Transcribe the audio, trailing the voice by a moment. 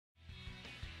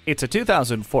It's a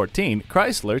 2014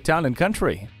 Chrysler Town &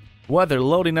 Country. Whether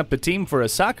loading up the team for a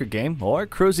soccer game or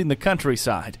cruising the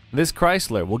countryside, this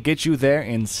Chrysler will get you there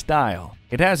in style.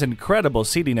 It has incredible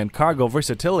seating and cargo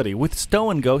versatility with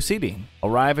stow-and-go seating.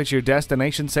 Arrive at your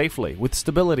destination safely with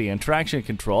stability and traction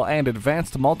control and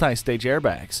advanced multi-stage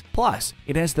airbags. Plus,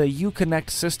 it has the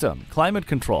Uconnect system, climate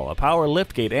control, a power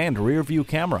liftgate, and rear-view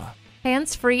camera.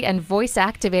 Hands-free and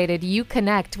voice-activated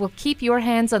Uconnect will keep your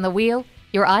hands on the wheel,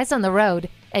 your eyes on the road,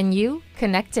 and you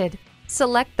connected.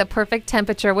 Select the perfect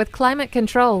temperature with climate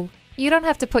control. You don't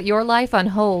have to put your life on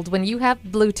hold when you have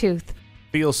Bluetooth.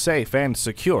 Feel safe and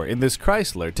secure in this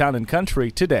Chrysler Town &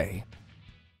 Country today.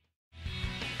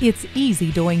 It's easy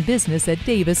doing business at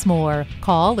Davis Moore.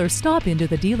 Call or stop into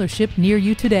the dealership near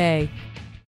you today.